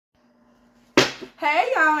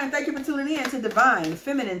Hey y'all, and thank you for tuning in to Divine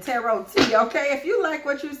Feminine Tarot Tea. Okay, if you like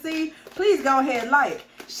what you see, please go ahead, like,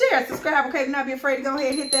 share, subscribe. Okay, do not be afraid to go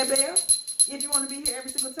ahead and hit that bell. If you want to be here every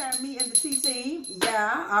single time, me and the T team,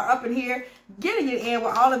 are up in here getting it in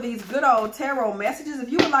with all of these good old tarot messages.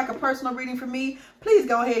 If you would like a personal reading from me, please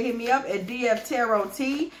go ahead and hit me up at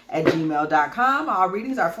dftarottea@gmail.com. All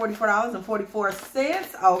readings are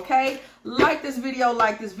 $44.44. Okay, like this video,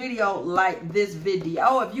 like this video, like this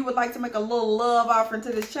video. If you would like to make a little love offering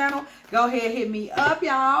to this channel, go ahead and hit me up,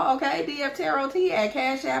 y'all. Okay, dftarottea at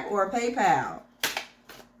Cash App or PayPal.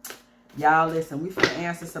 Y'all, listen, we finna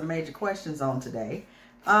answer some major questions on today.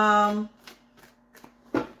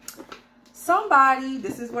 Somebody,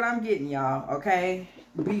 this is what I'm getting, y'all, okay?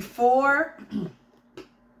 Before,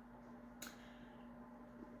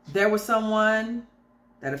 there was someone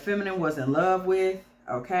that a feminine was in love with,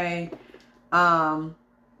 okay? I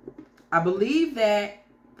believe that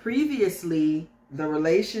previously, the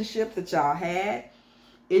relationship that y'all had,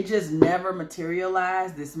 it just never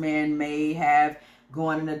materialized. This man may have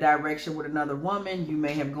going in a direction with another woman. You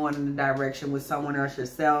may have gone in a direction with someone else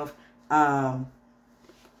yourself.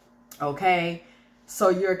 Okay. So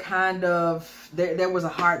you're kind of, there was a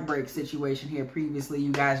heartbreak situation here previously.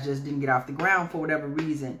 You guys just didn't get off the ground for whatever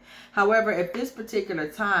reason. However, at this particular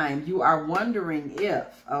time, you are wondering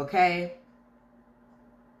if, okay,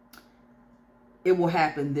 it will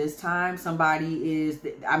happen this time. Somebody is,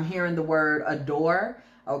 I'm hearing the word adore.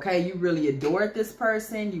 Okay, you really adored this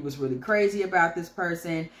person. You was really crazy about this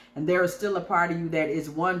person. And there is still a part of you that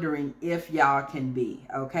is wondering if y'all can be.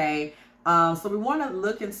 Okay, so we want to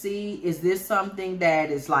look and see, is this something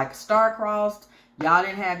that is like star-crossed? Y'all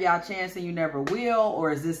didn't have y'all chance and you never will?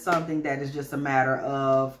 Or is this something that is just a matter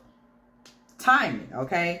of timing?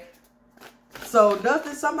 Okay, so does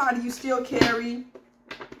this somebody you still carry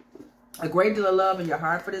a great deal of love in your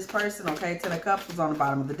heart for this person? Okay, 10 of Cups was on the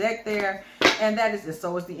bottom of the deck there. And that is,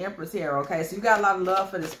 so is the Empress here, okay? So you got a lot of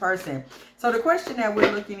love for this person. So the question that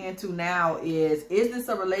we're looking into now is this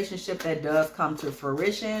a relationship that does come to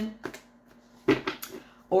fruition?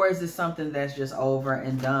 Or is this something that's just over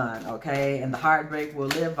and done, okay? And the heartbreak will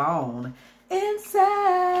live on inside.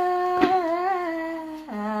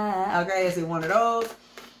 Okay, is it one of those?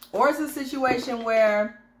 Or is it a situation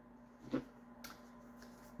where,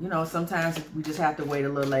 you know, sometimes we just have to wait a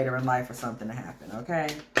little later in life for something to happen, okay?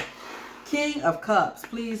 King of Cups,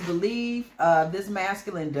 please believe this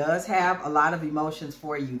masculine does have a lot of emotions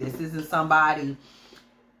for you. This isn't somebody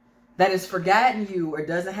that has forgotten you or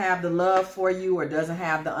doesn't have the love for you or doesn't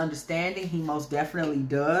have the understanding. He most definitely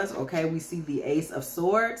does. Okay, we see the Ace of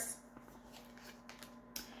Swords.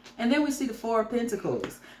 And then we see the Four of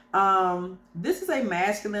Pentacles. This is a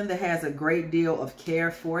masculine that has a great deal of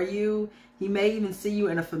care for you. He may even see you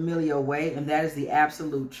in a familiar way, and that is the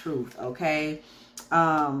absolute truth, okay?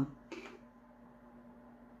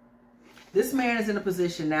 This man is in a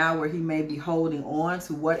position now where he may be holding on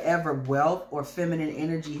to whatever wealth or feminine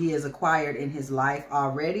energy he has acquired in his life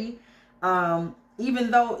already. Even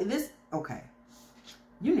though this, okay,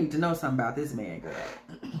 you need to know something about this man, girl.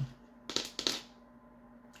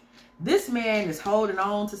 This man is holding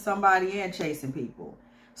on to somebody and chasing people.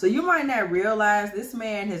 So you might not realize this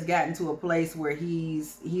man has gotten to a place where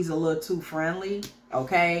he's a little too friendly,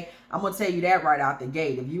 okay? I'm going to tell you that right out the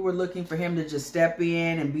gate. If you were looking for him to just step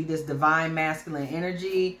in and be this divine masculine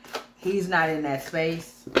energy, he's not in that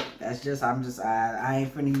space. That's just, I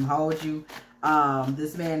ain't finna even hold you.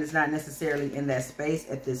 This man is not necessarily in that space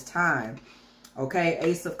at this time, okay?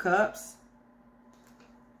 Ace of Cups.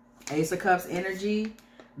 Ace of Cups energy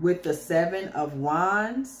with the Seven of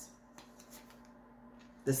Wands.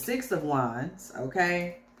 The Six of Wands,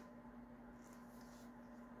 okay?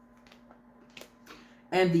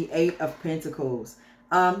 And the Eight of Pentacles.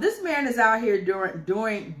 This man is out here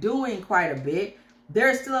doing quite a bit.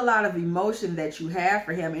 There's still a lot of emotion that you have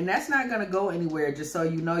for him, and that's not going to go anywhere. Just so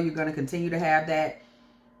you know, you're going to continue to have that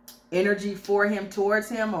energy for him, towards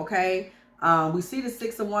him, okay? We see the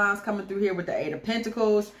Six of Wands coming through here with the Eight of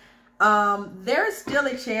Pentacles. There is still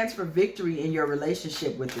a chance for victory in your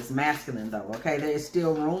relationship with this masculine, though, okay? There is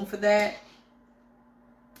still room for that.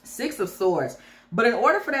 Six of Swords. But in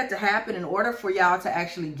order for that to happen, in order for y'all to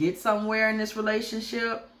actually get somewhere in this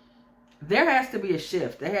relationship, there has to be a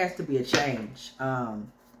shift. There has to be a change.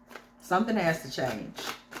 Something has to change.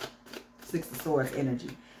 Six of Swords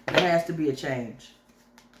energy. There has to be a change.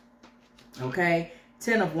 Okay?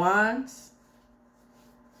 10 of Wands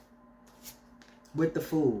with the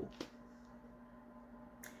Fool.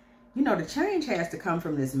 You know, the change has to come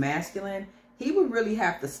from this masculine. He would really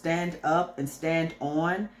have to stand up and stand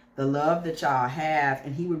on the love that y'all have,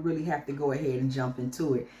 and he would really have to go ahead and jump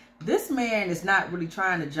into it. This man is not really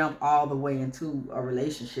trying to jump all the way into a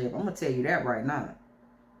relationship. I'm going to tell you that right now.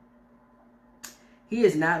 He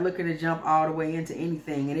is not looking to jump all the way into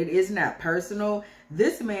anything, and it is not personal.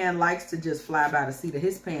 This man likes to just fly by the seat of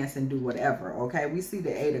his pants and do whatever, okay? We see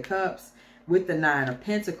the 8 of Cups with the 9 of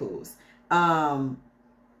Pentacles. Walking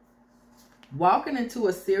into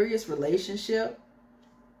a serious relationship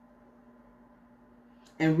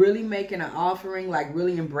and really making an offering, like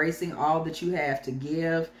really embracing all that you have to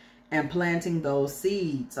give and planting those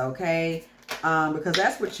seeds, okay? Because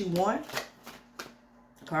that's what you want.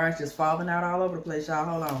 Cards just falling out all over the place, y'all.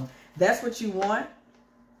 Hold on. That's what you want,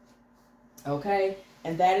 okay?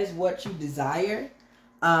 And that is what you desire.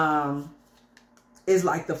 Is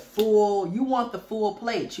like the full, you want the full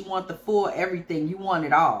plate. You want the full everything. You want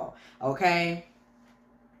it all, okay?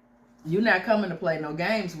 You're not coming to play no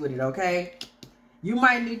games with it, okay? You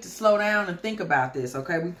might need to slow down and think about this,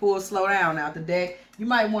 okay? We pull slow down out the deck. You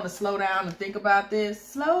might want to slow down and think about this.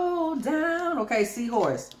 Slow down. Okay,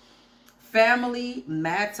 Seahorse. Family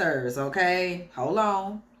matters, okay? Hold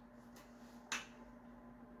on.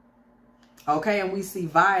 Okay, and we see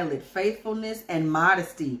Violet, faithfulness and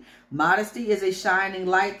modesty. Modesty is a shining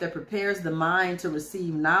light that prepares the mind to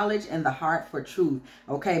receive knowledge and the heart for truth.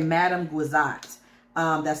 Okay, Madame Guizot.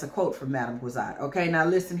 That's a quote from Madame Guizot. Okay, now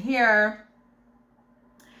listen here.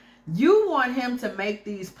 You want him to make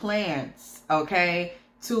these plans, okay,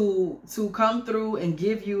 to come through and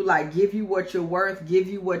give you what you're worth, give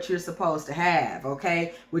you what you're supposed to have,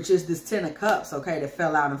 okay, which is this 10 of Cups, okay, that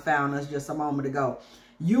fell out and found us just a moment ago.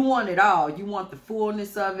 You want it all. You want the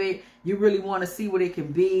fullness of it. You really want to see what it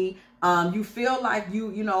can be. You feel like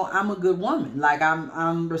you know, I'm a good woman. Like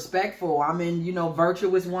I'm respectful. I'm in, you know,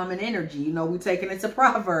 virtuous woman energy. You know, we taking it to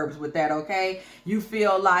Proverbs with that, okay? You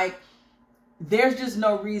feel like there's just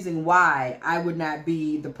no reason why I would not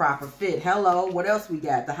be the proper fit. Hello, what else we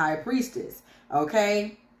got? The High Priestess,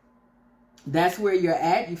 okay? That's where you're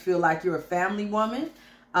at. You feel like you're a family woman.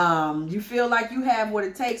 You feel like you have what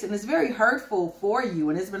it takes, and it's very hurtful for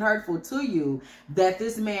you, and it's been hurtful to you that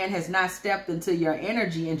this man has not stepped into your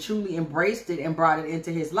energy and truly embraced it and brought it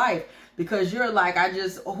into his life, because you're like,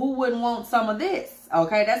 who wouldn't want some of this?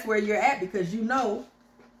 Okay, that's where you're at, because you know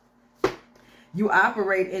you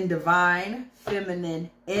operate in divine feminine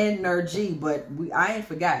energy. But I ain't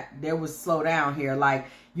forgot, there was slow down here. Like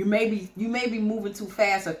you may be moving too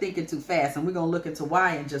fast or thinking too fast, and we're gonna look into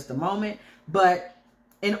why in just a moment. But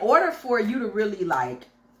in order for you to really like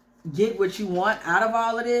get what you want out of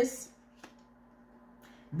all of this,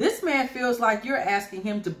 this man feels like you're asking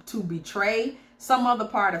him to betray some other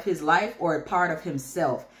part of his life or a part of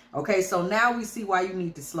himself. Okay, so now we see why you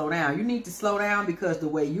need to slow down. You need to slow down because the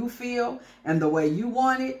way you feel and the way you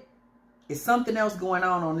want it is something else going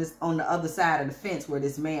on the other side of the fence where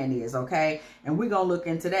this man is, okay? And we're going to look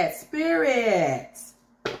into that. Spirit,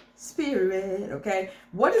 okay?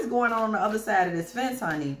 What is going on the other side of this fence,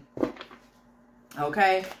 honey?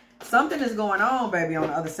 Okay? Something is going on, baby, on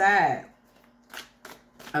the other side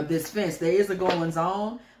of this fence. There is a goings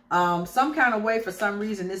on. Some kind of way, for some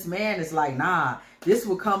reason, this man is like, nah, this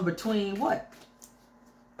will come between what?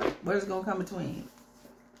 What is going to come between?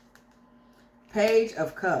 Page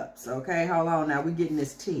of Cups. Okay, hold on now. We're getting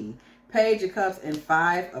this tea. Page of Cups and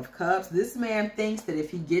 5 of Cups. This man thinks that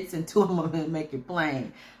if he gets into them, I'm going to make it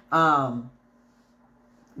plain.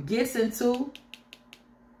 Gets into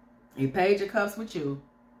a Page of Cups with you,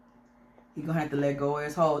 he's going to have to let go of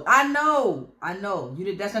his hold. I know.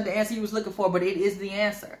 That's not the answer you was looking for, but it is the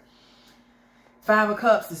answer. 5 of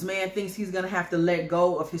Cups, this man thinks he's going to have to let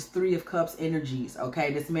go of his 3 of Cups energies,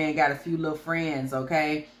 okay? This man got a few little friends,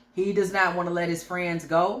 okay? He does not want to let his friends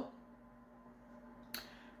go.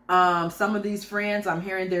 Some of these friends, I'm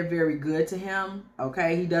hearing they're very good to him,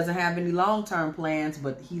 okay? He doesn't have any long-term plans,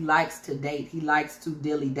 but he likes to date. He likes to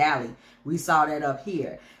dilly-dally. We saw that up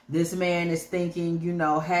here. This man is thinking, you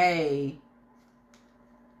know, hey,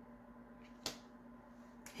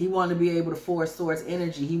 he want to be able to force Swords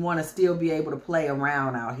energy. He want to still be able to play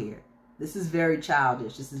around out here. This is very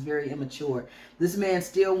childish. This is very immature. This man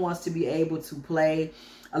still wants to be able to play.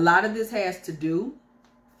 A lot of this has to do,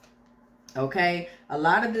 okay? A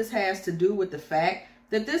lot of this has to do with the fact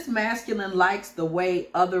that this masculine likes the way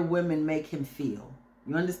other women make him feel.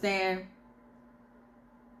 You understand?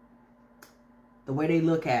 The way they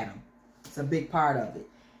look at him. It's a big part of it.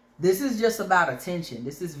 This is just about attention.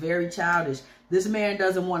 This is very childish. This man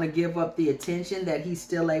doesn't want to give up the attention that he's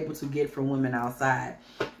still able to get from women outside.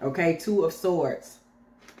 Okay, 2 of Swords.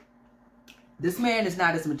 This man is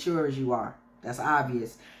not as mature as you are. That's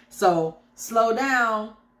obvious. So slow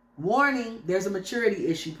down Warning, there's a maturity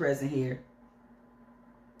issue present here.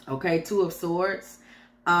 Okay, Two of Swords.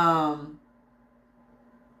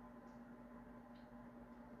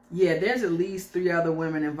 Yeah, there's at least 3 other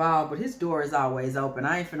women involved, but his door is always open.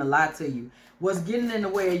 I ain't finna lie to you. What's getting in the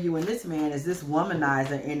way of you and this man is this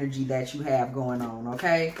womanizer energy that you have going on,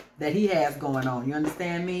 okay? That he has going on. You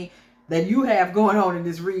understand me? That you have going on in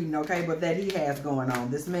this reading, okay? But that he has going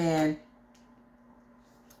on. This man,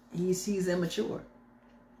 he's immature.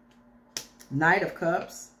 Knight of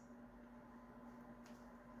Cups.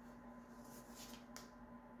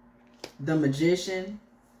 The Magician.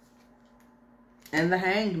 And the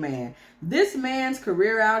Hanged Man. This man's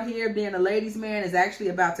career out here, being a ladies' man, is actually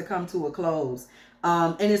about to come to a close.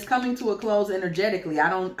 And it's coming to a close energetically. I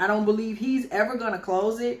don't believe he's ever gonna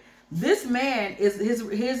close it. This man is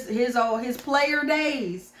his player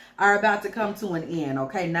days are about to come to an end.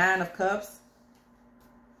 Okay, 9 of Cups.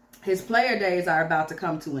 His player days are about to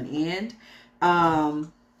come to an end.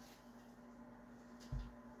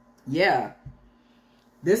 Yeah.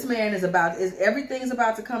 This man is everything's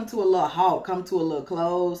about to come to a little halt, come to a little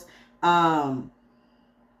close.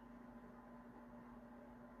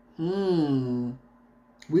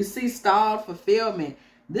 We see stalled fulfillment.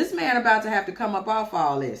 This man about to have to come up off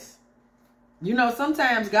all this. You know,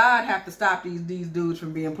 sometimes God have to stop these dudes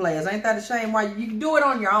from being players. Ain't that a shame? Why you can do it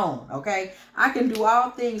on your own, okay? I can do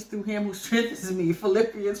all things through him who strengthens me.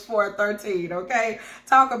 Philippians 4:13, okay?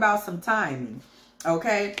 Talk about some timing.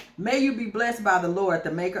 Okay, may you be blessed by the Lord,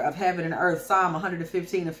 the maker of heaven and earth. Psalm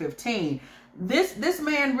 115:15. This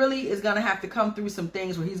man really is going to have to come through some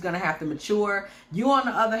things where he's going to have to mature. You, on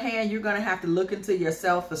the other hand, you're going to have to look into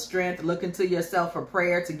yourself for strength, look into yourself for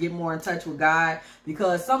prayer to get more in touch with God.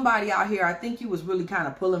 Because somebody out here, I think you was really kind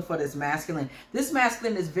of pulling for this masculine. This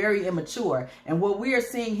masculine is very immature. And what we are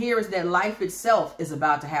seeing here is that life itself is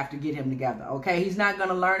about to have to get him together. Okay, he's not going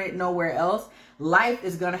to learn it nowhere else. Life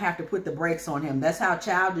is going to have to put the brakes on him. That's how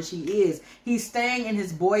childish he is. He's staying in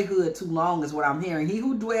his boyhood too long is what I'm hearing. He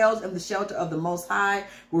who dwells in the shelter of the Most High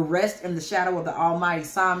will rest in the shadow of the Almighty.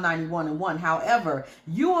 Psalm 91:1. However,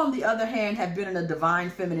 you on the other hand have been in a divine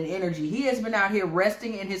feminine energy. He has been out here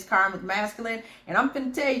resting in his karmic masculine. And I'm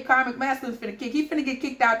finna tell you, karmic masculine finna kick. He finna get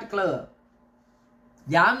kicked out the club.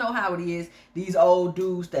 Y'all know how it is. These old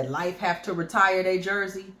dudes that life have to retire their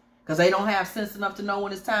jersey because they don't have sense enough to know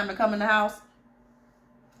when it's time to come in the house.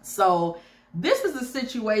 So this is a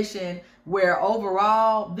situation where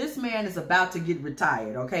overall this man is about to get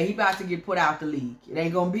retired. Okay, he about to get put out the league. It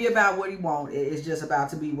ain't gonna be about what he wants. It's just about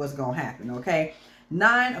to be what's gonna happen. Okay,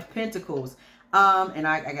 9 of Pentacles. And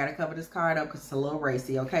I gotta cover this card up because it's a little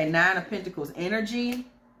racy. Okay, 9 of Pentacles energy.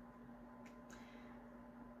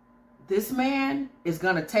 This man is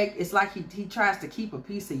gonna take. It's like he tries to keep a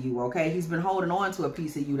piece of you. Okay, he's been holding on to a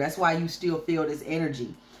piece of you. That's why you still feel this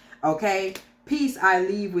energy. Okay. Peace I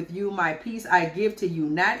leave with you, my peace I give to you.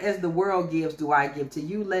 Not as the world gives do I give to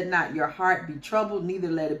you. Let not your heart be troubled,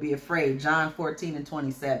 neither let it be afraid. John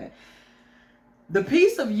 14:27. The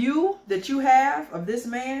peace of you that you have, of this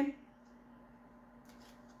man,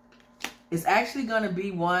 is actually going to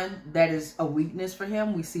be one that is a weakness for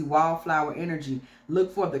him. We see wallflower energy.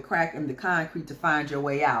 Look for the crack in the concrete to find your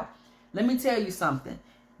way out. Let me tell you something.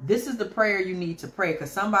 This is the prayer you need to pray, because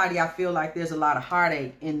somebody, I feel like there's a lot of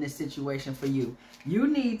heartache in this situation for you. You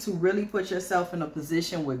need to really put yourself in a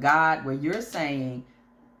position with God where you're saying,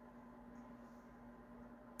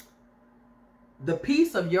 the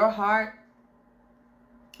peace of your heart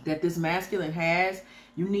that this masculine has,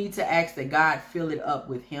 you need to ask that God fill it up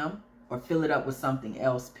with him or fill it up with something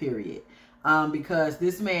else, period. Because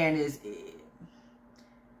this man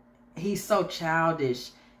he's so childish.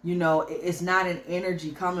 You know, it's not an energy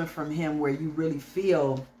coming from him where you really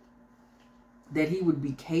feel that he would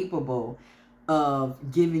be capable of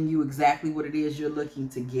giving you exactly what it is you're looking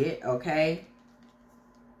to get, okay?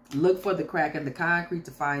 Look for the crack in the concrete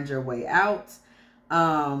to find your way out.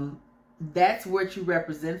 That's what you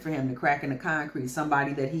represent for him, the crack in the concrete.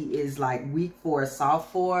 Somebody that he is like weak for,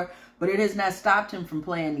 soft for, but it has not stopped him from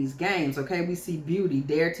playing these games, okay? We see beauty,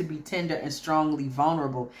 dare to be tender and strongly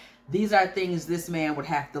vulnerable. These are things this man would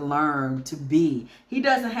have to learn to be. He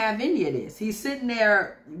doesn't have any of this. He's sitting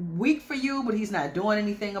there weak for you, but he's not doing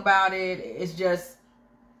anything about it. It's just,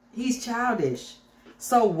 he's childish.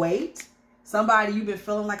 So wait. Somebody you've been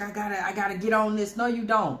feeling like, I gotta get on this. No, you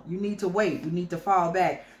don't. You need to wait. You need to fall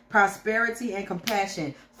back. Prosperity and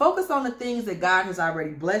compassion. Focus on the things that God has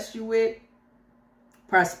already blessed you with.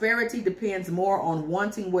 Prosperity depends more on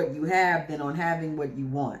wanting what you have than on having what you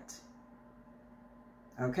want.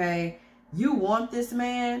 Okay, you want this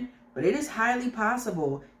man, but it is highly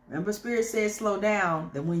possible. Remember, Spirit said slow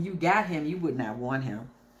down, that when you got him, you would not want him.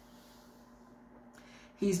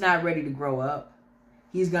 he's not ready to grow up.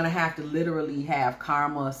 He's going to have to literally have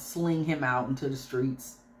karma sling him out into the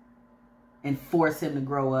streets and force him to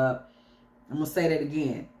grow up. I'm going to say that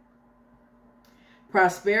again.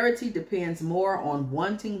 Prosperity depends more on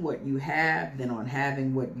wanting what you have than on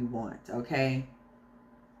having what you want, okay?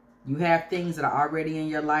 You have things that are already in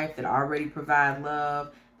your life, that already provide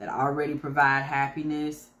love, that already provide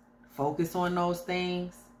happiness. Focus on those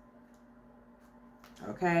things,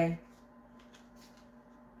 okay?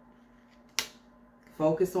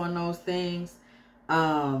 Focus on those things.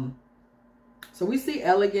 So we see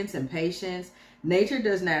elegance and patience. Nature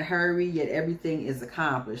does not hurry, yet everything is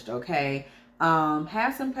accomplished, okay?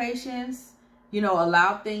 Have some patience, you know,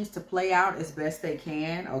 allow things to play out as best they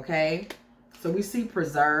can, okay? So we see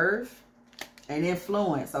preserve and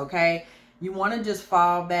influence, okay? You want to just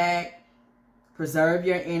fall back, preserve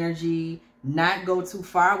your energy, not go too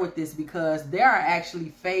far with this, because there are actually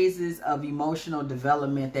phases of emotional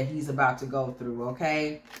development that he's about to go through,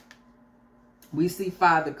 okay? We see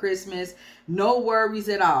Father Christmas. No worries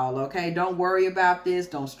at all, okay? Don't worry about this.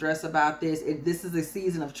 Don't stress about this. This is a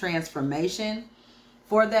season of transformation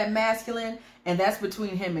for that masculine, and that's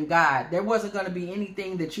between him and God. There wasn't going to be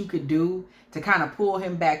anything that you could do to kind of pull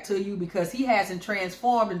him back to you, because he hasn't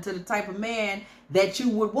transformed into the type of man that you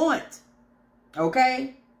would want,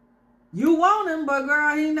 okay? You want him, but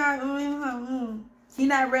girl, he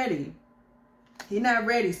not ready. He not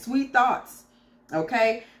ready. Sweet thoughts,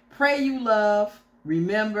 okay? Pray you love,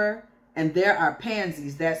 remember, and there are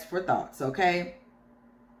pansies. That's for thoughts, okay?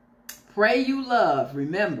 Pray you love,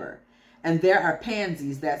 remember, and there are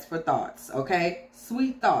pansies. That's for thoughts, okay?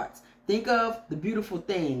 Sweet thoughts. Think of the beautiful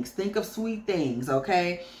things. Think of sweet things,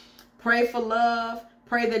 okay? Pray for love.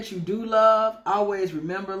 Pray that you do love. Always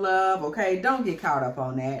remember love, okay? Don't get caught up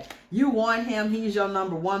on that. You want him. He's your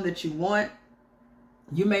number one that you want.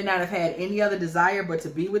 You may not have had any other desire but to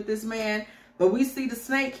be with this man. But we see the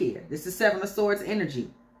snake here. This is Seven of Swords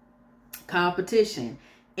energy. Competition,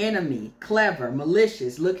 enemy, clever,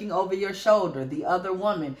 malicious, looking over your shoulder, the other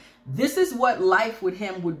woman. This is what life with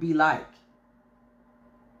him would be like.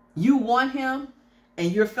 You want him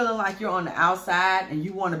and you're feeling like you're on the outside and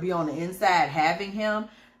you want to be on the inside having him.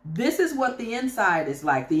 This is what the inside is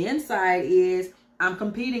like. The inside is, I'm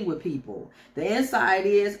competing with people. The inside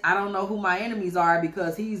is, I don't know who my enemies are,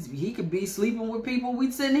 because he could be sleeping with people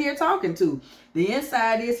we sitting here talking to. The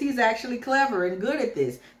inside is, he's actually clever and good at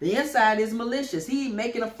this. The inside is malicious. He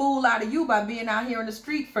making a fool out of you by being out here in the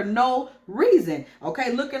street for no reason.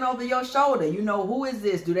 Okay, looking over your shoulder. You know, who is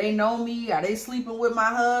this? Do they know me? Are they sleeping with my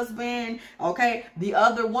husband? Okay, the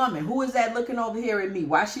other woman. Who is that looking over here at me?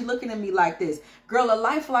 Why is she looking at me like this? Girl, a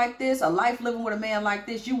life like this, a life living with a man like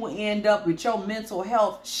this, you will end up with your mental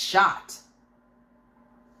health shot.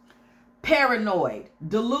 Paranoid,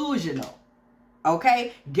 delusional,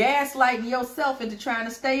 okay? Gaslighting yourself into trying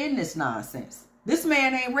to stay in this nonsense. This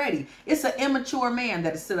man ain't ready. It's an immature man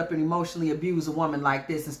that'll sit up and emotionally abuse a woman like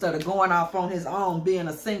this instead of going off on his own, being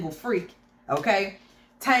a single freak, okay?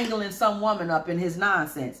 Tangling some woman up in his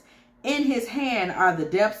nonsense. In his hand are the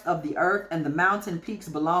depths of the earth, and the mountain peaks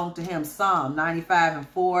belong to him. Psalm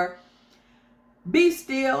 95:4. Be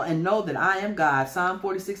still and know that I am God. Psalm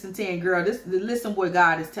 46:10. Girl, listen what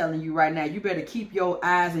God is telling you right now. You better keep your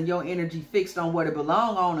eyes and your energy fixed on what it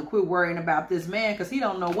belongs on and quit worrying about this man, because he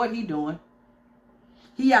don't know what he doing.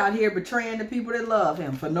 He out here betraying the people that love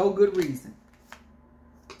him for no good reason.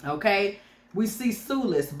 Okay? We see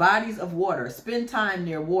Sulis, bodies of water. Spend time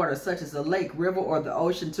near water, such as a lake, river, or the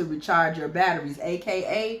ocean, to recharge your batteries,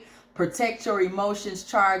 aka protect your emotions,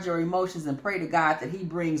 charge your emotions, and pray to God that he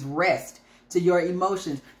brings rest to your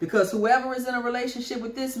emotions. Because whoever is in a relationship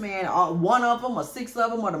with this man, one of them or six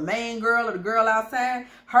of them, or the main girl or the girl outside,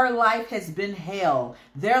 her life has been hell.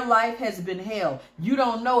 Their life has been hell. You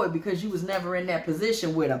don't know it because you was never in that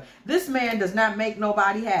position with them. This man does not make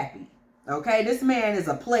nobody happy. Okay? This man is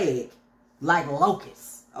a plague, like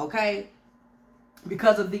locusts. Okay?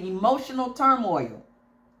 Because of the emotional turmoil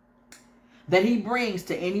that he brings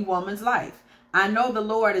to any woman's life. I know the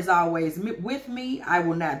Lord is always with me. I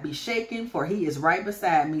will not be shaken, for he is right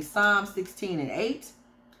beside me. Psalm 16:8.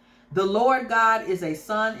 The Lord God is a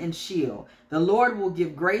sun and shield. The Lord will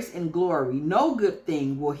give grace and glory. No good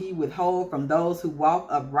thing will he withhold from those who walk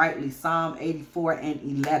uprightly. Psalm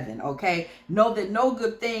 84:11. Okay. Know that no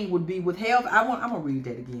good thing would be withheld. I'm going to read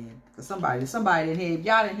that again, because somebody didn't hear.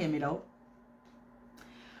 Y'all didn't hear me though.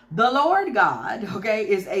 The Lord God, okay,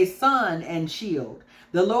 is a sun and shield.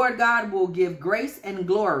 The Lord God will give grace and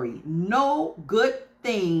glory. No good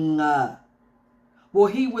thing will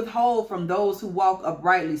he withhold from those who walk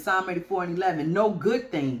uprightly. Psalm 84:11. No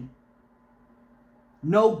good thing.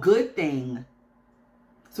 No good thing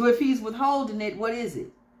So if he's withholding it, what is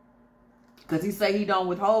it? Because he say he don't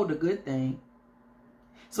withhold a good thing.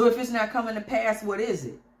 So if it's not coming to pass, what is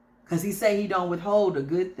it? Because he say he don't withhold a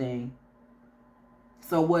good thing.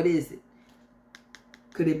 So what is it?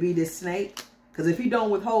 Could it be this snake? Because if he don't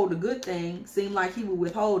withhold a good thing, seem like he would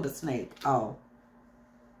withhold a snake. Oh.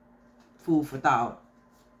 Food for thought.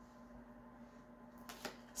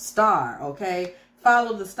 Star, okay?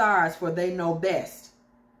 Follow the stars, for they know best.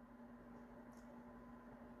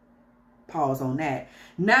 Pause on that.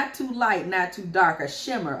 Not too light, not too dark, a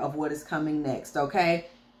shimmer of what is coming next, okay?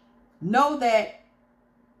 Know that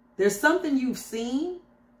there's something you've seen,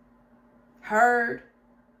 heard,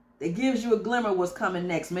 that gives you a glimmer of what's coming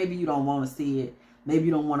next. Maybe you don't want to see it. Maybe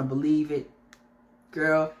you don't want to believe it.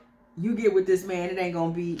 Girl, you get with this man, it ain't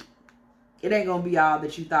going to be all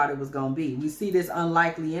that you thought it was going to be. We see this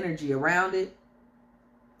unlikely energy around it.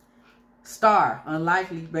 Star,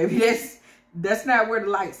 unlikely, baby. That's not where the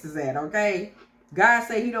lights is at, okay? God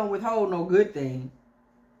say he don't withhold no good thing.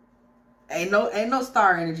 Ain't no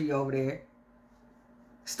star energy over there.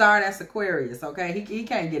 Star, that's Aquarius, okay? He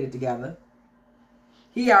can't get it together.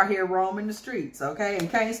 He out here roaming the streets, okay?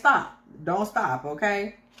 And can't stop. Don't stop,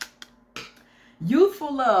 okay?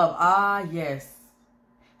 Youthful love. Ah, yes.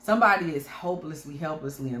 Somebody is hopelessly,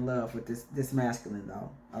 helplessly in love with this masculine,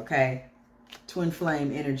 though, okay? Twin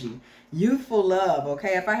flame energy. Youthful love,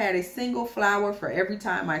 okay? If I had a single flower for every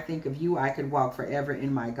time I think of you, I could walk forever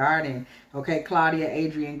in my garden. Okay, Claudia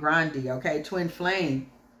Adrian Grandi, okay? Twin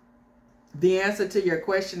flame. The answer to your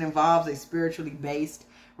question involves a spiritually based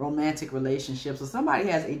romantic relationship. So somebody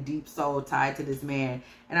has a deep soul tied to this man.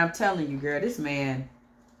 And I'm telling you, girl, this man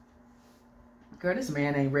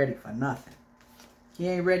ain't ready for nothing. He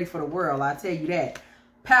ain't ready for the world, I'll tell you that.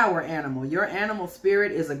 Power animal. Your animal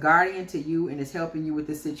spirit is a guardian to you and is helping you with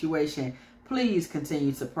this situation. Please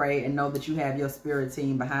continue to pray and know that you have your spirit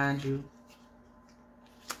team behind you.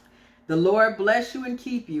 The Lord bless you and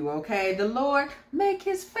keep you, okay? The Lord make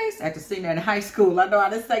his face. I had to sing that in high school. I know I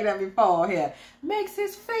didn't sing that before here. Makes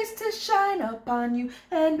his face to shine upon you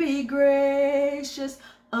and be gracious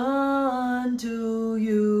unto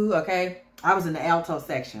you, okay? I was in the alto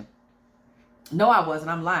section. No, I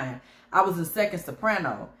wasn't. I'm lying. I was in second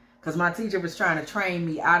soprano because my teacher was trying to train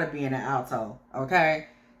me out of being an alto, okay?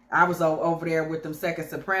 I was over there with them second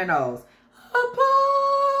sopranos.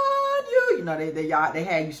 Upon you. You know, they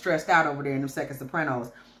had you stressed out over there in them second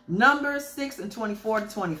sopranos. Numbers 6 and 24 to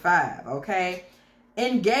 25, okay?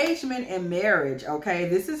 Engagement and marriage, okay?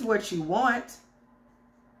 This is what you want.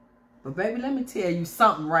 But baby, let me tell you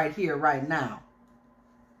something right here, right now.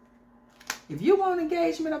 If you want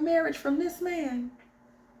engagement or marriage from this man,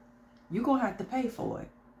 you're going to have to pay for it.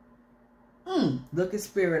 Look at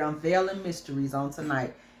Spirit unveiling mysteries on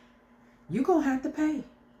tonight. You're going to have to pay.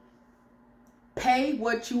 Pay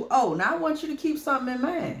what you owe. Now, I want you to keep something in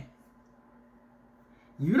mind.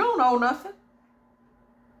 You don't owe nothing.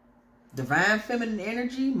 Divine feminine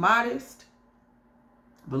energy, modest,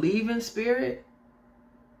 believe in spirit.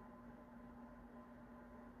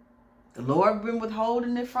 The Lord been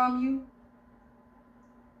withholding it from you.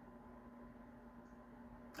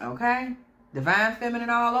 Okay? Divine feminine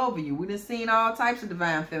all over you. We done seen all types of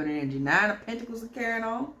divine feminine energy. 9 of Pentacles are carrying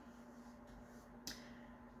on.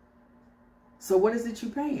 So what is it you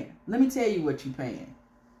paying? Let me tell you what you paying.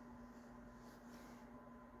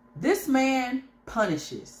 This man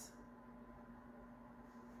punishes.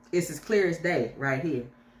 It's as clear as day right here.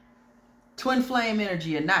 Twin flame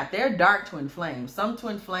energy or not. They're dark twin flames. Some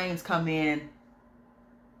twin flames come in,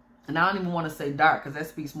 and I don't even want to say dark because that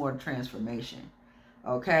speaks more to transformation.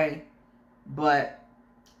 Okay, but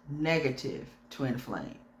negative twin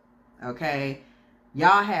flame. Okay,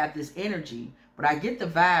 y'all have this energy, but I get the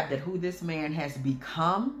vibe that who this man has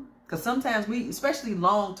become, because sometimes we, especially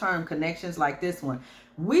long-term connections like this one,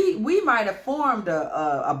 we might have formed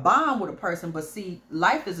a bond with a person, but see,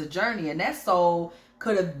 life is a journey, and that soul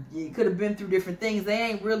could have been through different things. They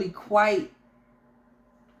ain't really quite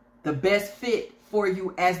the best fit for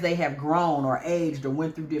you as they have grown or aged or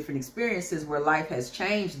went through different experiences where life has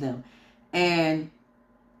changed them. And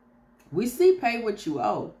we see pay what you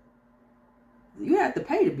owe. You have to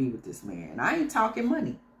pay to be with this man. I ain't talking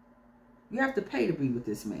money. You have to pay to be with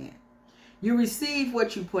this man. You receive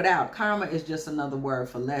what you put out. Karma is just another word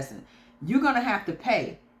for lesson. You're going to have to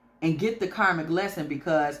pay and get the karmic lesson,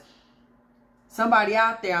 because somebody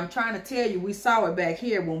out there, I'm trying to tell you, we saw it back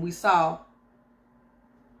here when we saw.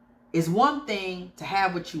 It's one thing to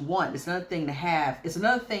have what you want. It's another thing to have. It's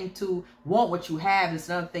another thing to want what you have. It's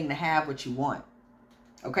another thing to have what you want.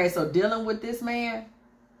 Okay, so dealing with this man,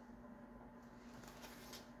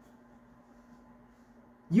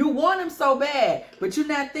 You want him so bad, but you're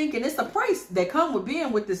not thinking it's a price that comes with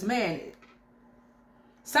being with this man.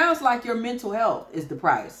 Sounds like your mental health is the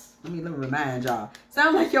price. Let me remind y'all.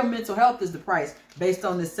 Sounds like your mental health is the price based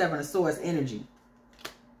on this Seven of Swords energy.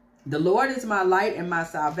 The Lord is my light and my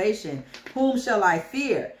salvation. Whom shall I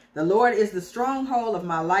fear? The Lord is the stronghold of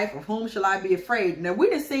my life. Of whom shall I be afraid? Now, we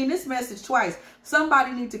done seen this message twice.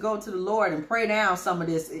 Somebody need to go to the Lord and pray down some of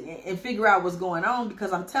this and figure out what's going on,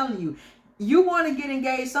 because I'm telling you, you want to get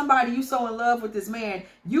engaged. Somebody, you so in love with this man,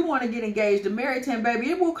 you want to get engaged and marry him,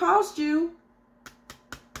 baby. It will cost you.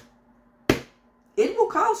 It will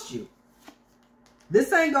cost you.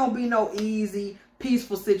 This ain't going to be no easy,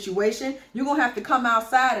 peaceful situation. You're going to have to come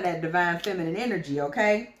outside of that divine feminine energy,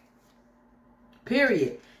 okay?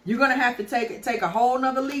 Period. You're going to have to take a whole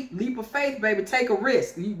nother leap of faith, baby. Take a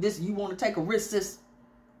risk. You want to take a risk, sis?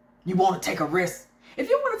 You want to take a risk? If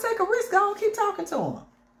you want to take a risk, go on, keep talking to him.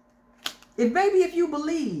 If you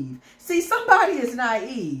believe. See, somebody is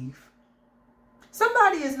naive.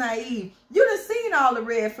 Somebody is naive. You done seen all the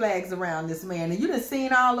red flags around this man, and you done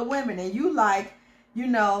seen all the women, and you like, you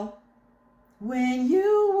know, when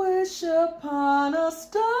you wish upon a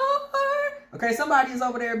star. Okay, somebody is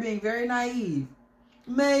over there being very naive.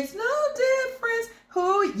 Makes no difference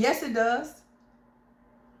who. Yes, it does.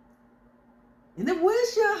 And then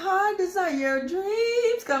wish your heart desire, your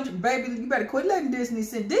dreams come true. Baby, you better quit letting Disney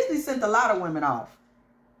send. Disney sent a lot of women off.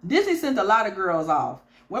 Disney sent a lot of girls off.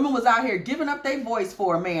 Women was out here giving up their voice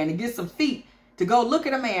for a man to get some feet to go look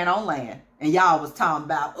at a man on land. And y'all was talking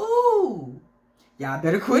about, ooh, y'all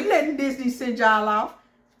better quit letting Disney send y'all off.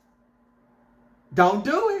 Don't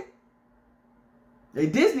do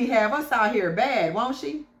it. Disney have us out here bad, won't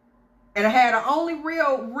she? And I had the only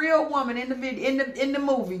real woman in the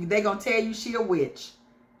movie. They gonna tell you she a witch.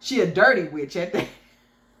 She a dirty witch at that.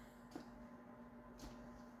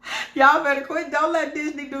 Y'all better quit. Don't let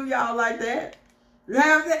Disney do y'all like that. You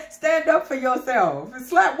have to stand up for yourself.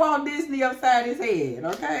 Slap Walt Disney upside his head,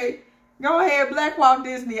 okay? Go ahead, black Walt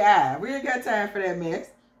Disney eye. We ain't got time for that mess.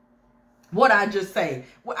 What I just say?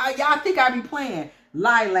 Well, y'all think I be playing?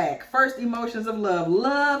 Lilac, first emotions of love.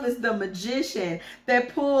 Love is the magician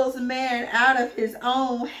that pulls man out of his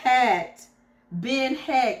own hat. Ben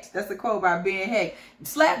Hecht. That's a quote by Ben Hecht.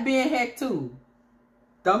 Slap Ben Hecht too.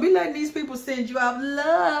 Don't be letting these people send you off.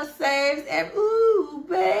 Love saves every. Ooh,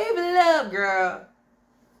 baby, love, girl.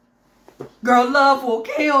 Girl, love will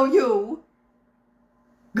kill you.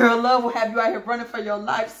 Girl, love will have you out here running for your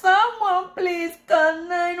life. Someone please call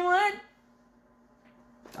 911.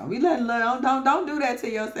 Don't be letting love. Don't do that to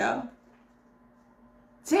yourself.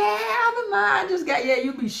 Tell the mind just got, yeah,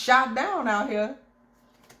 you be shot down out here.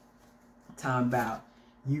 Talking about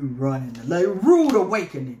you running like rude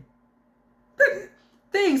awakening.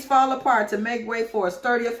 Things fall apart to make way for a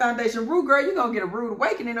sturdier foundation. Rude girl, you're gonna get a rude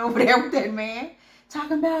awakening over there with that man.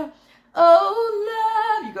 Talking about,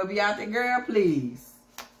 oh love, you gonna be out there, girl, please.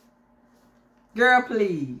 Girl,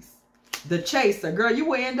 please. The chaser, girl, you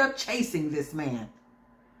will end up chasing this man.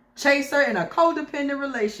 Chaser in a codependent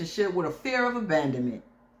relationship with a fear of abandonment.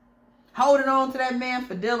 Holding on to that man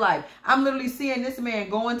for dear life. I'm literally seeing this man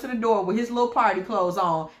going to the door with his little party clothes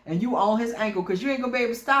on and you on his ankle because you ain't going to be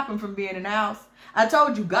able to stop him from being in the house. I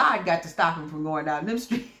told you God got to stop him from going down them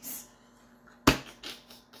streets.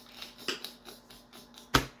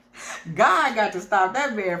 God got to stop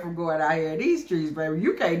that man from going out here in these streets, baby.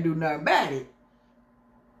 You can't do nothing about it.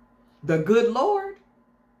 The good Lord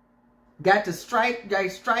got to strike,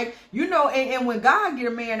 you know, and when God get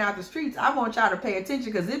a man out the streets, I want y'all to pay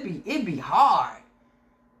attention because it be hard.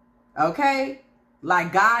 Okay?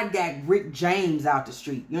 Like God got Rick James out the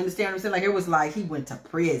street. You understand what I'm saying? Like it was like he went to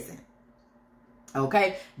prison.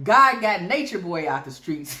 Okay? God got Nature Boy out the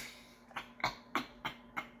streets.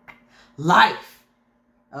 Life.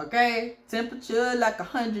 Okay? Temperature like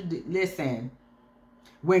 100. Listen.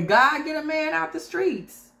 When God get a man out the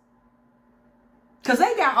streets, because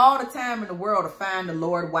they got all the time in the world to find the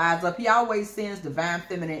Lord wise up. He always sends divine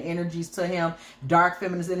feminine energies to him, dark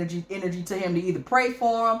feminine energy to him to either pray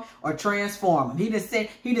for him or transform him. He just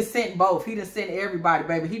sent both. He just sent everybody,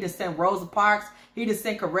 baby. He just sent Rosa Parks. He just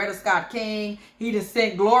sent Coretta Scott King. He just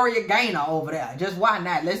sent Gloria Gaynor over there. Just why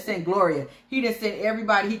not? Let's send Gloria. He just sent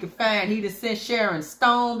everybody he could find. He just sent Sharon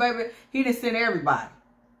Stone, baby. He just sent everybody.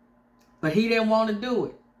 But he didn't want to do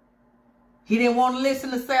it. He didn't want to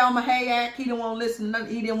listen to Selma Hayek. He didn't want to listen to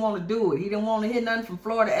nothing. He didn't want to do it. He didn't want to hear nothing from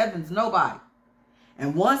Florida Evans. Nobody.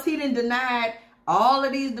 And once he done denied all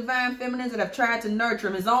of these divine feminines that have tried to nurture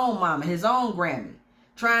him, his own mama, his own Grammy,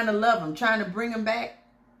 trying to love him, trying to bring him back,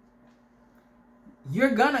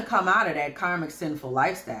 you're going to come out of that karmic sinful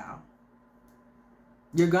lifestyle.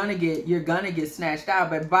 You're gonna get snatched out.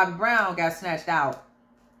 But Bobby Brown got snatched out.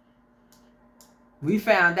 We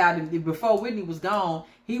found out that before Whitney was gone,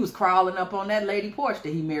 he was crawling up on that lady porch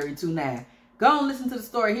that he married to now. Go and listen to the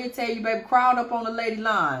story. He'll tell you, baby, crawled up on the lady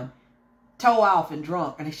lawn, toe off and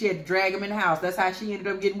drunk, and she had to drag him in the house. That's how she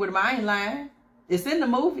ended up getting with him. I ain't lying. It's in the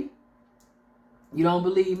movie. You don't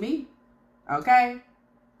believe me? Okay?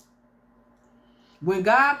 When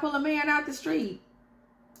God pull a man out the street,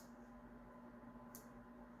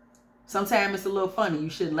 sometimes it's a little funny. You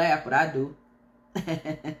shouldn't laugh, but I do.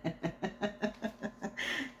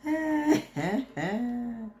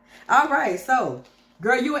 All right, so,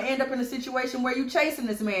 girl, you will end up in a situation where you're chasing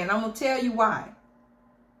this man. I'm going to tell you why.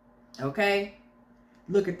 Okay?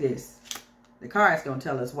 Look at this. The card's going to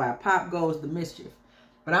tell us why. Pop goes the mischief.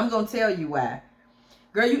 But I'm going to tell you why.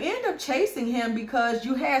 Girl, you end up chasing him because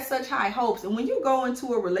you had such high hopes. And when you go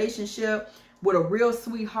into a relationship with a real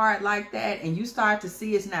sweetheart like that and you start to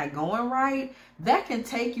see it's not going right, that can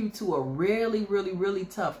take you to a really, really, really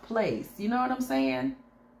tough place. You know what I'm saying?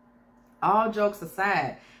 All jokes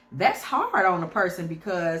aside, that's hard on a person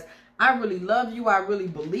because I really love you. I really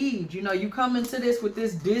believed. You know, you come into this with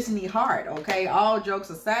this Disney heart, okay? All jokes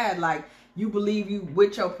aside, like, you believe you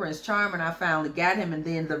with your Prince Charming, I finally got him, and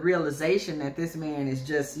then the realization that this man is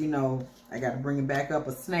just, you know, I got to bring him back up,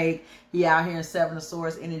 a snake. He out here in Seven of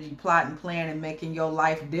Swords energy, plotting, planning, making your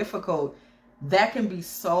life difficult. That can be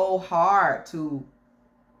so hard to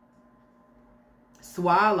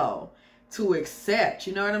swallow, to accept.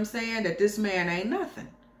 You know what I'm saying? That this man ain't nothing.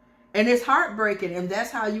 And it's heartbreaking, and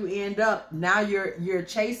that's how you end up. Now you're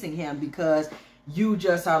chasing him because you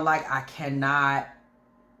just are like, I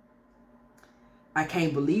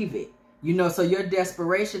can't believe it. You know, so your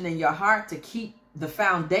desperation in your heart to keep the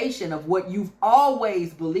foundation of what you've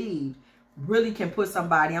always believed really can put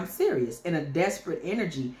somebody, I'm serious, in a desperate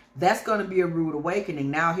energy. That's going to be a rude awakening.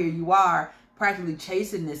 Now here you are practically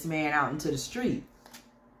chasing this man out into the street.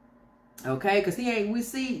 Okay, because we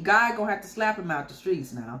see God going to have to slap him out the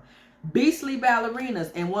streets now. Beastly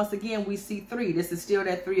ballerinas. And once again, we see 3. This is still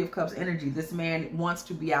that 3 of Cups energy. This man wants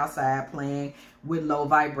to be outside playing with low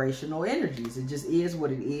vibrational energies. It just is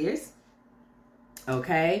what it is.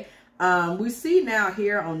 Okay. We see now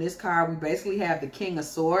here on this card, we basically have the King of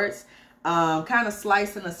Swords. Kind of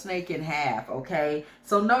slicing a snake in half. Okay.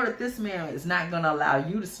 So know that this man is not going to allow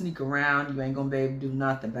you to sneak around. You ain't going to be able to do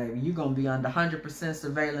nothing, baby. You're going to be under 100%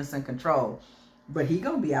 surveillance and control. But he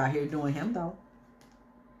going to be out here doing him, though.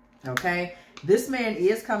 Okay, this man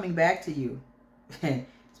is coming back to you.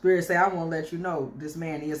 Spirit say, I want to let you know this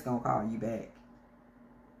man is going to call you back.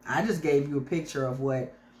 I just gave you a picture of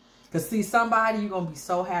what, because see, somebody, you're going to be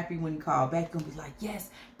so happy when you call back. You're going to be like,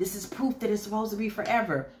 yes, this is proof that it's supposed to be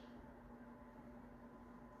forever.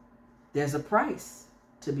 There's a price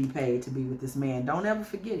to be paid to be with this man. Don't ever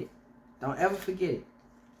forget it. Don't ever forget it.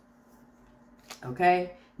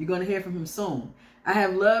 Okay, you're going to hear from him soon. I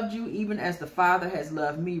have loved you even as the Father has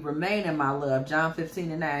loved me. Remain in my love. John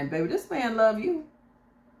 15:9. Baby, this man love you.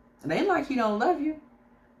 It ain't like he don't love you.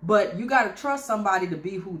 But you got to trust somebody to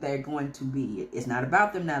be who they're going to be. It's not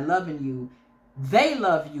about them not loving you. They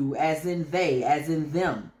love you as in they, as in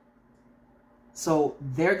them. So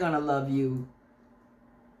they're going to love you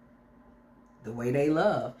the way they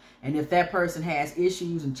love. And if that person has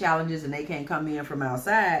issues and challenges and they can't come in from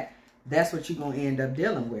outside, that's what you're going to end up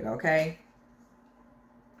dealing with, okay?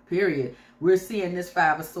 Period. We're seeing this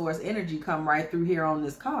 5 of Swords energy come right through here on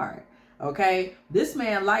this card. Okay. This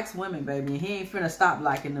man likes women, baby. And he ain't finna stop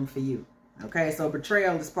liking them for you. Okay. So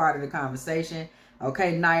betrayal is part of the conversation.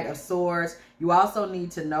 Okay. Knight of Swords. You also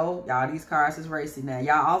need to know, y'all, these cards is racy now.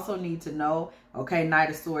 Y'all also need to know, okay, Knight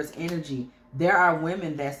of Swords energy. There are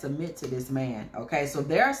women that submit to this man. Okay. So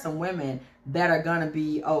there are some women that are going to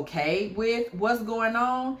be okay with what's going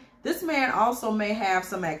on. This man also may have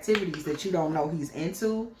some activities that you don't know he's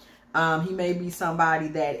into. He may be somebody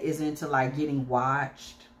that is into like getting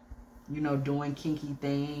watched, you know, doing kinky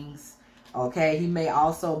things. Okay. He may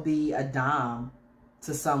also be a dom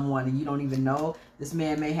to someone and you don't even know. This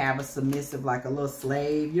man may have a submissive, like a little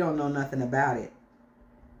slave. You don't know nothing about it.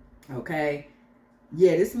 Okay.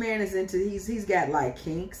 Yeah, this man is into, he's got like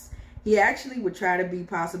kinks. He actually would try to be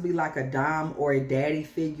possibly like a dom or a daddy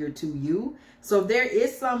figure to you. So there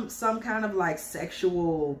is some kind of like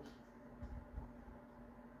sexual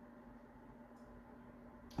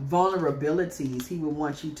vulnerabilities he would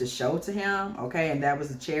want you to show to him. Okay, and that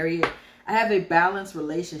was a Chariot. I have a balanced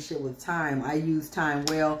relationship with time. I use time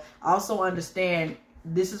well. Also understand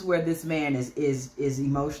this is where this man is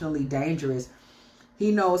emotionally dangerous.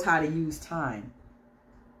 He knows how to use time.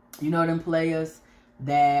 You know them players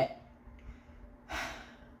that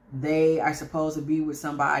they are supposed to be with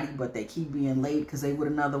somebody, but they keep being late because they with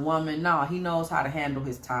another woman. No, he knows how to handle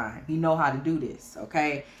his time. He know how to do this,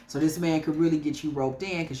 okay? So this man could really get you roped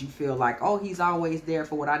in because you feel like, oh, he's always there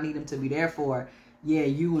for what I need him to be there for. Yeah,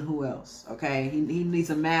 you and who else, okay? He needs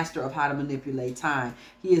a master of how to manipulate time.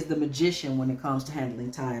 He is the magician when it comes to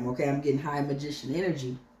handling time, okay? I'm getting high magician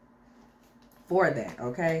energy for that,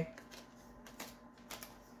 okay?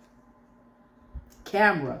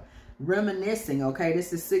 Camera. Reminiscing, okay?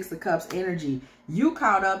 This is Six of Cups energy. You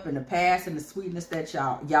caught up in the past and the sweetness that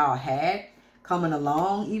y'all had coming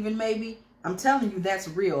along, even maybe. I'm telling you, that's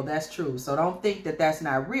real. That's true. So don't think that that's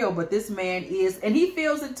not real. But this man is, and he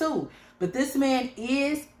feels it too. But this man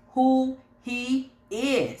is who he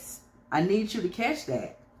is. I need you to catch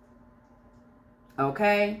that.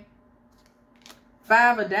 Okay?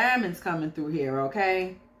 Five of Diamonds coming through here,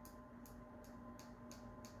 okay?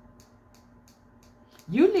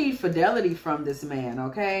 You need fidelity from this man,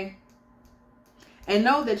 okay? And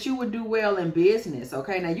know that you would do well in business,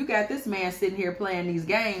 okay? Now, you got this man sitting here playing these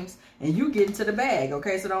games, and you get into the bag,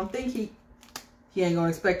 okay? So don't think he ain't going to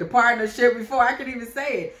expect a partnership before I can even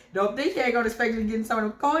say it. Don't think he ain't going to expect you to get some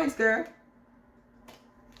of the coins, girl.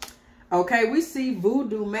 Okay, we see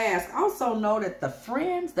voodoo mask. Also know that the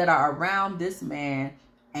friends that are around this man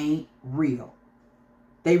ain't real.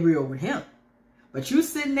 They real with him. But you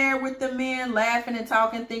sitting there with the men laughing and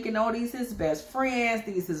talking, thinking, oh, these his best friends,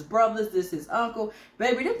 these his brothers, this his uncle.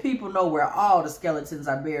 Baby, them people know where all the skeletons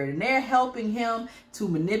are buried. And they're helping him to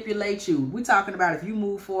manipulate you. We're talking about if you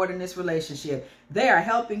move forward in this relationship. They are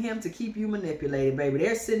helping him to keep you manipulated, baby.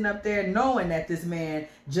 They're sitting up there knowing that this man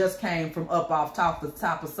just came from up off top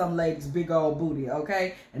of some lady's big old booty,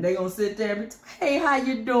 okay? And they're going to sit there and be, hey, how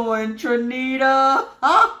you doing, Trinita?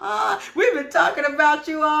 We've been talking about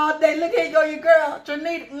you all day. Look, here you go, your girl,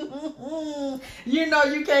 Trinita. You know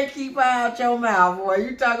you can't keep her out your mouth, boy.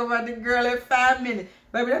 You talking about the girl in 5 minutes.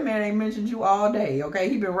 Baby, that man ain't mentioned you all day, okay?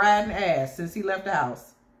 He been riding ass since he left the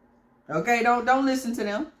house. Okay, don't listen to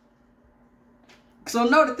them. So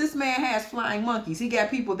know that this man has flying monkeys. He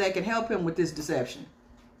got people that can help him with this deception.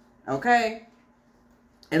 Okay?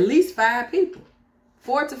 At least 5 people.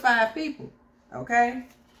 4 to 5 people. Okay?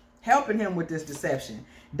 Helping him with this deception.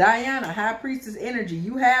 Diana, High Priestess energy.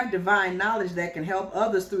 You have divine knowledge that can help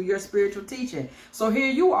others through your spiritual teaching. So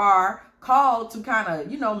here you are called to kind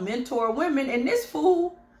of, you know, mentor women. And this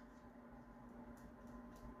fool,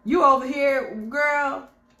 you over here, girl,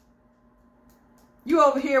 you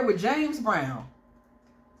over here with James Brown.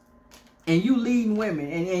 And you leading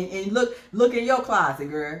women. And look in your closet,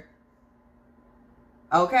 girl.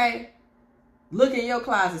 Okay? Look in your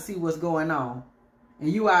closet, see what's going on.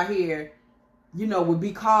 And you out here, you know, would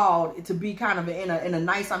be called to be kind of in a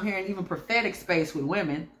nice, I'm hearing even prophetic space with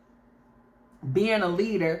women. Being a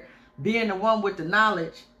leader, being the one with the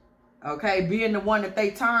knowledge, okay? Being the one that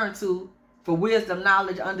they turn to for wisdom,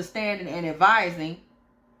 knowledge, understanding, and advising.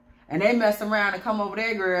 And they mess around and come over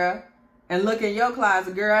there, girl, and look in your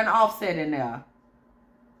closet, girl, and Offset in there.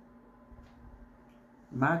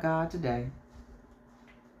 My God, today.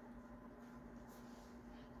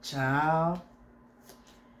 Child.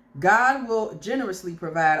 God will generously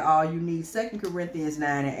provide all you need. 2 Corinthians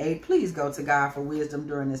 9 and 8. Please go to God for wisdom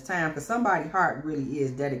during this time, because somebody's heart really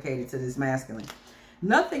is dedicated to this masculine.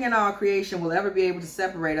 Nothing in all creation will ever be able to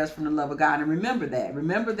separate us from the love of God. And remember that.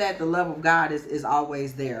 Remember that the love of God is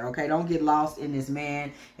always there. Okay, don't get lost in this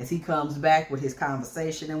man as he comes back with his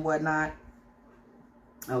conversation and whatnot.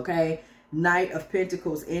 Okay, Knight of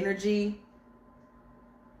Pentacles energy.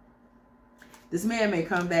 This man may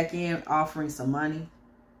come back in offering some money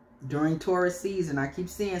during Taurus season. I keep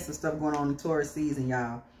seeing some stuff going on in Taurus season,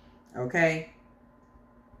 y'all. Okay.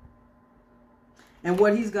 And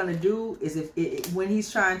what he's going to do is when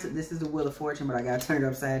he's trying to, this is the Wheel of Fortune, but I got to turn it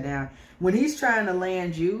upside down. When he's trying to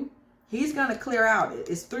land you, he's going to clear out.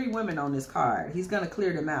 It's 3 women on this card. He's going to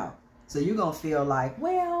clear them out. So you're going to feel like,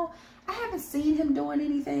 well, I haven't seen him doing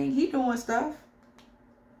anything. He doing stuff.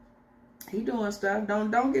 He doing stuff.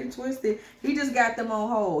 Don't get it twisted. He just got them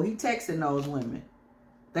on hold. He texting those women.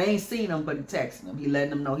 They ain't seen them, but he texting them. He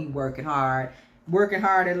letting them know he working hard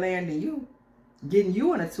at landing you. Getting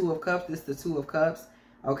you in a 2 of Cups. This is the 2 of Cups.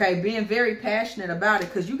 Okay, being very passionate about it,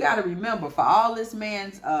 because you got to remember, for all this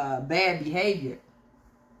man's bad behavior,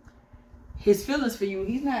 his feelings for you,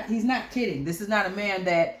 he's not kidding. This is not a man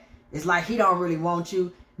that is like he don't really want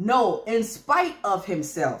you. No, in spite of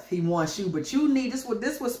himself, he wants you. But you need this.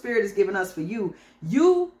 What Spirit is giving us for you.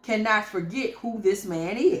 You cannot forget who this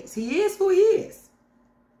man is. He is who he is.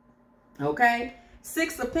 Okay,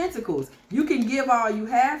 6 of Pentacles. You can give all you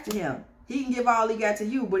have to him. He can give all he got to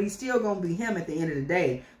you, but he's still going to be him at the end of the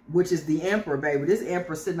day, which is the Emperor, baby. This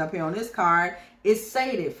Emperor sitting up here on this card is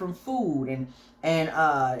sated from food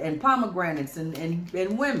and pomegranates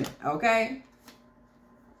and women, okay?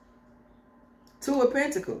 Two of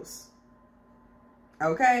Pentacles,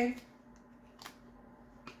 okay?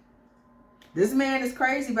 This man is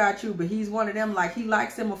crazy about you, but he's one of them, like, he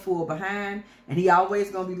likes him a fool behind, and he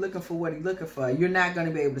always going to be looking for what he's looking for. You're not going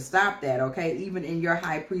to be able to stop that, okay? Even in your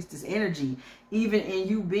high priestess energy, even in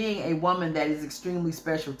you being a woman that is extremely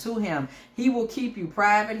special to him, he will keep you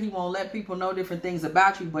private. He won't let people know different things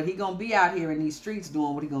about you, but he going to be out here in these streets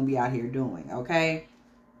doing what he going to be out here doing, okay?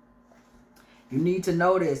 You need to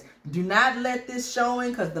know this. Do not let this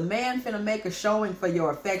showing, because the man finna make a showing for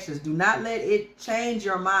your affections. Do not let it change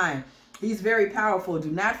your mind. He's very powerful.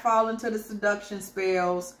 Do not fall into the seduction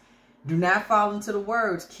spells. Do not fall into the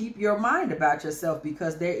words. Keep your mind about yourself,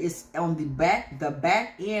 because there is on the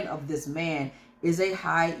back end of this man is a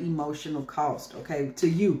high emotional cost, okay, to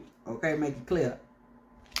you, okay, make it clear.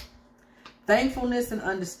 Thankfulness and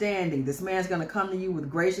understanding. This man's going to come to you with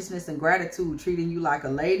graciousness and gratitude, treating you like a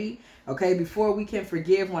lady. Okay, before we can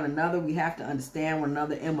forgive one another, we have to understand one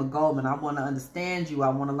another. Emma Goldman, I want to understand you. I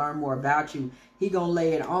want to learn more about you. He going to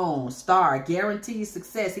lay it on. Star, guaranteed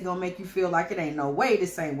success. He going to make you feel like it ain't no way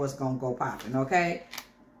this ain't what's going to go popping, okay?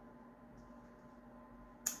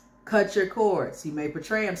 Cut your cords. He may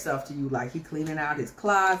portray himself to you like he cleaning out his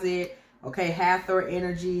closet. Okay, Hathor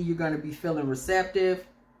energy. You're going to be feeling receptive.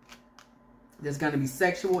 There's going to be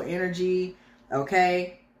sexual energy,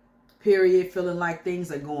 okay? Period. Feeling like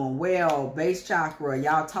things are going well. Base chakra,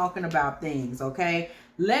 y'all talking about things, okay?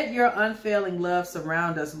 Let your unfailing love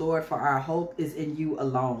surround us, Lord, for our hope is in you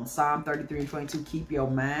alone. Psalm 33:22, keep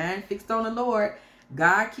your mind fixed on the Lord.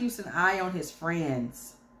 God keeps an eye on his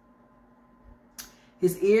friends.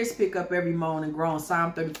 His ears pick up every moan and groan.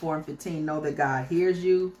 Psalm 34:15, know that God hears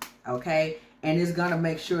you, okay? And is going to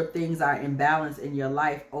make sure things are in balance in your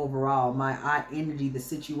life overall. My eye energy, the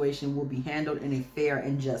situation will be handled in a fair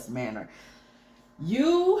and just manner.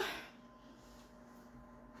 You,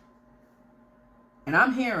 and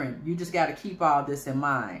I'm hearing, you just got to keep all this in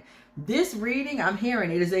mind. This reading, I'm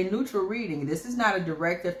hearing, it is a neutral reading. This is not a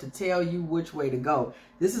directive to tell you which way to go.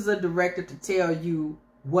 This is a directive to tell you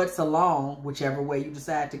what's along, whichever way you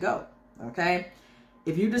decide to go, okay?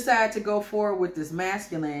 If you decide to go forward with this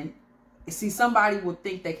masculine, see, somebody will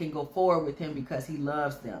think they can go forward with him because he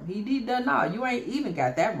loves them. He does not. You ain't even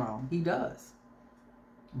got that wrong. He does.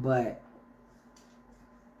 But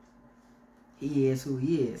he is who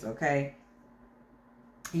he is, okay?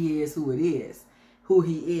 He is who it is. Who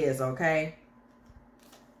he is, okay?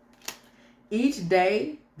 Each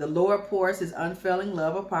day, the Lord pours his unfailing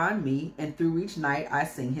love upon me, and through each night I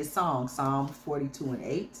sing his song. Psalm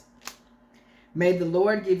 42:8. May the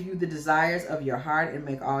Lord give you the desires of your heart and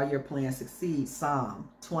make all your plans succeed. Psalm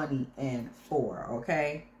 20:4,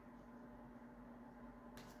 okay?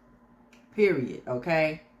 Period,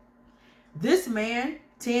 okay? This man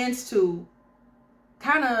tends to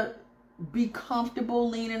kind of be comfortable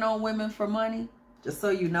leaning on women for money, just so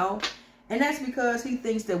you know. And that's because he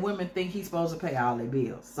thinks that women think he's supposed to pay all their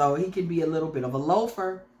bills. So he can be a little bit of a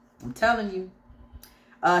loafer, I'm telling you.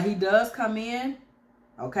 He does come in,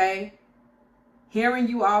 okay? Hearing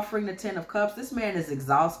you offering the 10 of Cups, this man is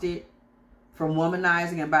exhausted from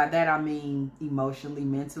womanizing. And by that, I mean emotionally,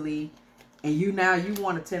 mentally. And you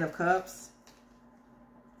want a 10 of Cups.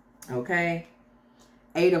 Okay.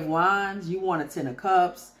 8 of Wands, you want a 10 of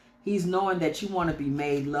Cups. He's knowing that you want to be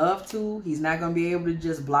made love to. He's not going to be able to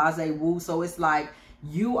just blase woo. So it's like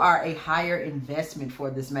you are a higher investment for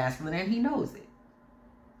this masculine. And he knows it.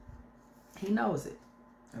 He knows it.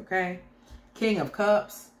 Okay. King of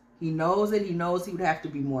Cups. He knows it. He knows he would have to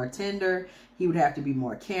be more tender. He would have to be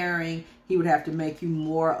more caring. He would have to make you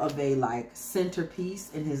more of a like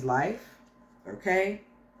centerpiece in his life. Okay.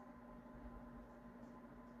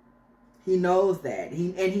 He knows that.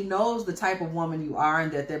 He knows the type of woman you are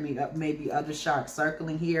and that there may be other sharks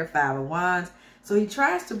circling here. 5 of Wands. So he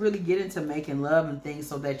tries to really get into making love and things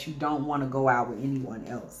so that you don't want to go out with anyone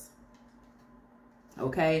else.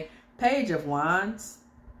 Okay. Page of Wands.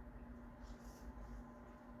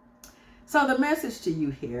 So the message to you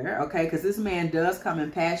here, okay, because this man does come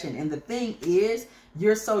in passion. And the thing is,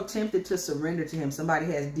 you're so tempted to surrender to him. Somebody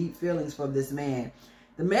has deep feelings for this man.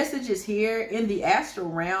 The message is here in the astral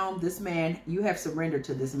realm. This man, you have surrendered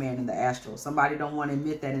to this man in the astral. Somebody don't want to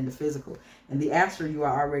admit that in the physical. In the astral, you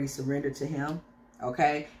are already surrendered to him,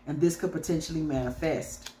 okay? And this could potentially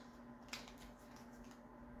manifest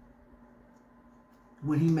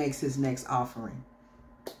when he makes his next offering.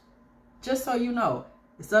 Just so you know.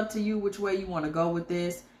 It's up to you which way you want to go with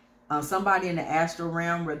this. Somebody in the astral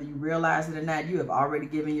realm, whether you realize it or not, you have already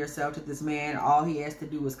given yourself to this man. All he has to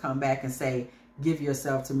do is come back and say, give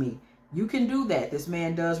yourself to me. You can do that. This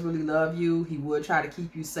man does really love you. He would try to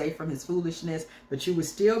keep you safe from his foolishness, but you would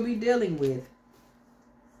still be dealing with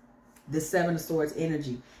the Seven of Swords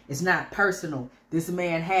energy. It's not personal. This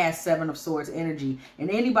man has Seven of Swords energy, and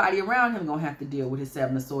anybody around him gonna have to deal with his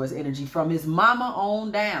Seven of Swords energy from his mama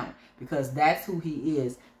on down, because that's who he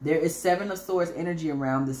is. There is Seven of Swords energy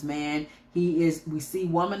around this man. He is, we see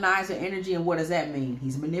womanizer energy, and what does that mean?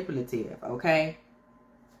 He's manipulative, okay?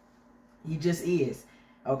 He just is,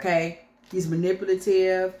 okay? He's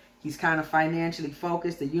manipulative. He's kind of financially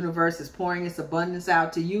focused. The universe is pouring its abundance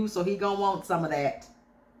out to you, so he gonna want some of that.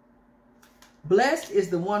 Blessed is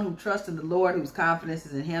the one who trusts in the Lord, whose confidence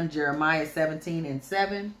is in him. Jeremiah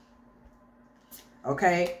 17:7.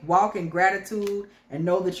 Okay, walk in gratitude and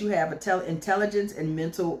know that you have intelligence and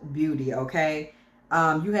mental beauty. Okay,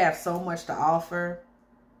 you have so much to offer.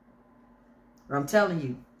 I'm telling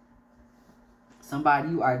you, somebody,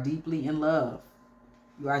 you are deeply in love.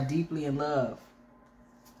 You are deeply in love.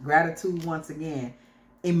 Gratitude once again.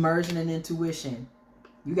 Immersion and intuition.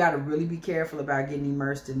 You got to really be careful about getting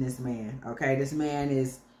immersed in this man. Okay, this man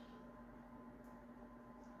is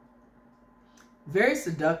very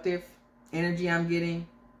seductive energy I'm getting.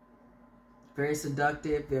 Very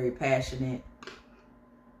seductive, very passionate,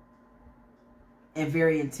 and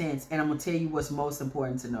very intense. And I'm going to tell you what's most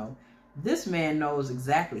important to know. This man knows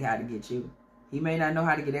exactly how to get you. He may not know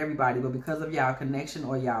how to get everybody, but because of y'all connection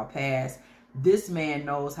or y'all past, this man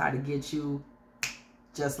knows how to get you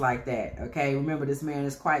just like that. Okay, remember, this man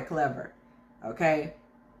is quite clever. Okay,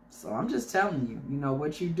 so I'm just telling you, you know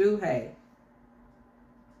what you do. Hey,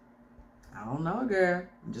 I don't know, girl.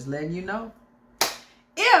 I'm just letting you know.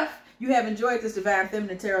 If you have enjoyed this Divine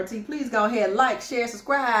Feminine Tarot Tea, please go ahead, like, share,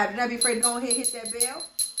 subscribe. Do not be afraid to go ahead and hit that bell.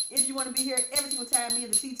 If you want to be here every single time me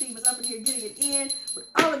and the T team is up in here getting it in with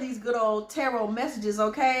all of these good old tarot messages,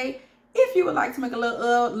 okay? If you would like to make a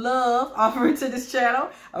little love offering to this channel,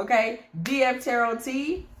 okay,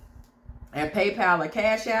 dftarottea at PayPal or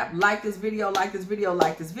Cash App. Like this video, like this video,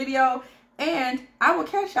 like this video. And I will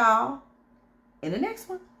catch y'all in the next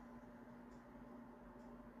one.